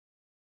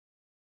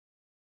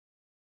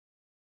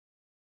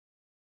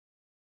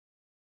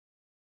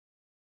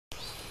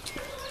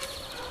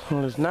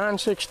Well, it's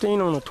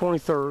 9:16 on the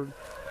 23rd.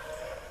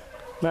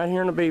 I'm out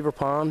here in the Beaver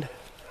Pond.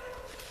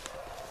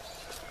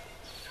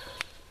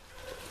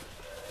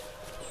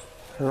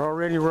 They're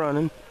already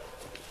running.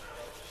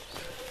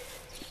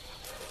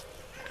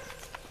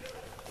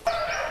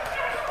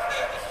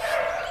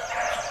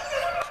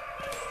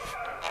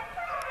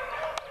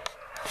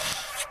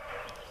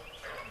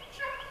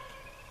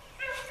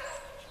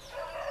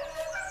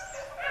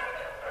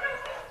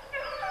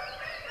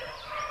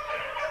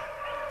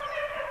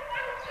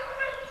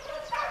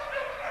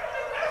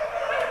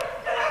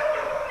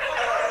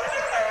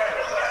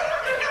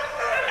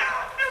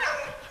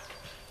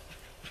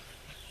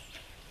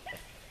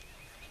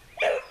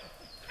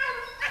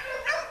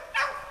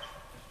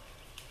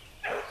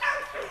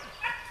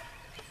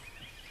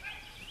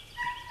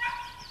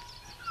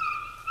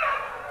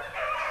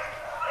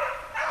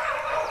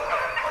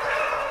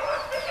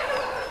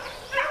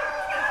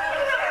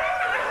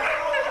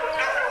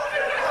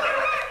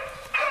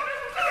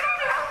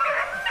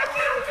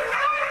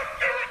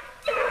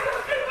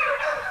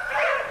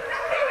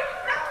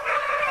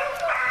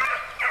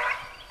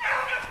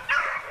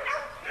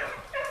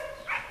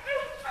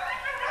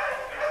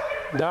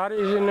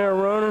 Dottie's in there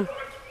running.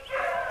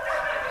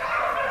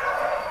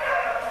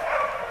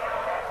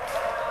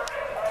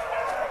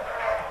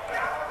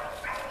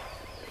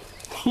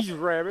 These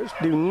rabbits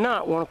do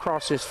not want to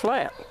cross this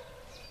flat.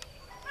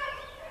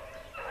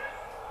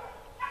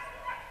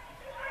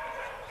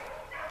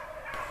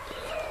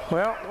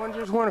 Well, one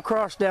just went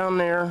across down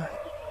there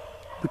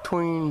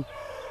between,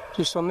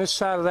 just on this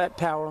side of that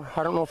tower.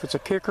 I don't know if it's a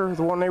kicker,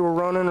 the one they were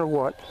running, or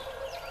what.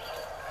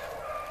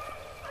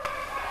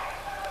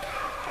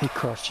 He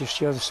crossed just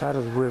the other side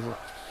of the river.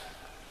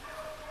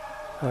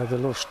 The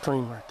little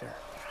stream right there.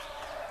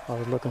 I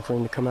was looking for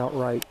him to come out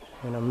right,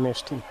 and I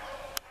missed him.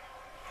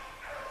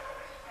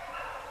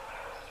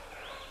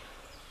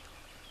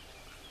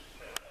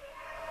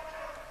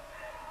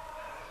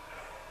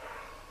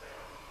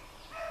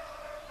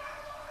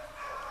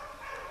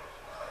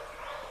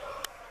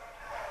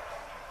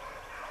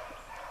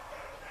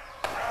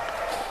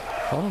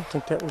 I don't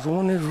think that was the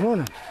one that was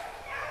running.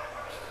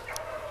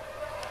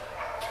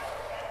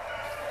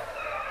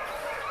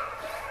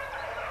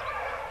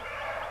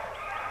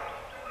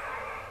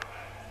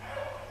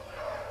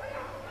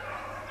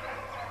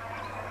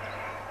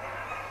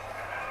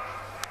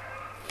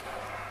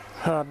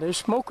 They're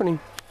smoking him.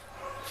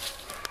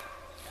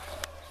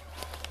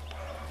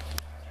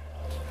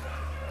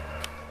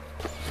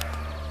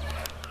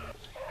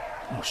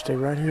 I'll stay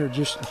right here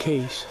just in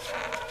case.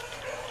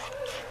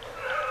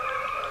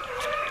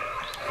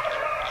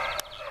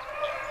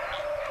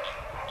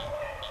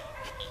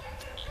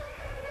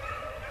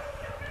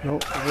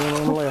 Nope, there's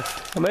one on the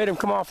left. I made him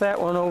come off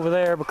that one over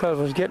there because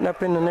I was getting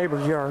up in the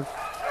neighbor's yard.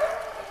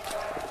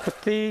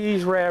 But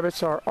these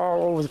rabbits are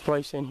all over the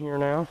place in here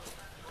now.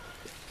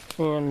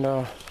 And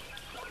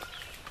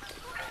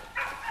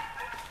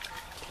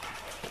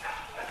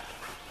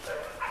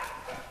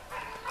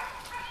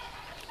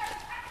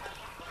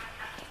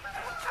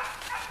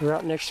we're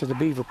out next to the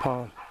Beaver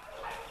Pond.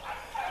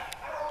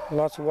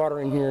 Lots of water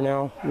in here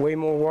now. Way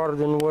more water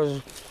than there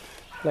was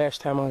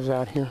last time I was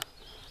out here.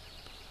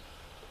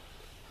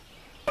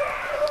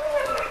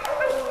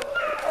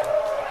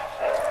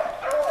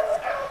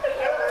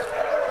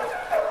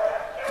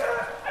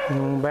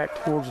 And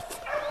back towards the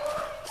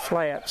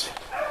flats.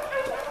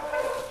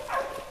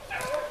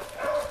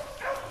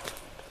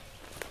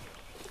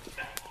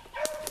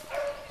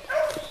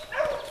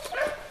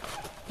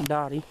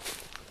 Dottie.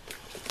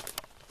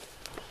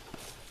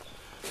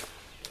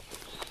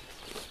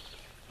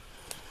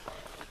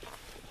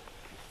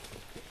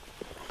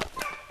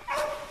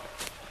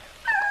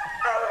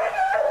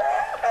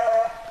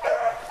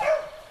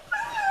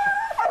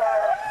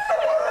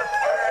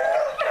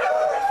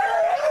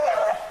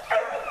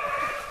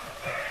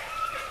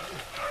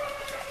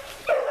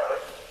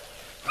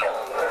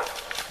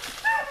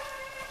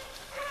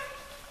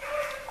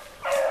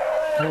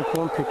 I think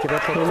one picked it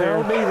up in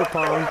there. Beaver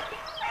Pond.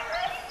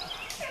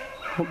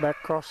 Went back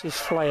across this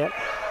flat.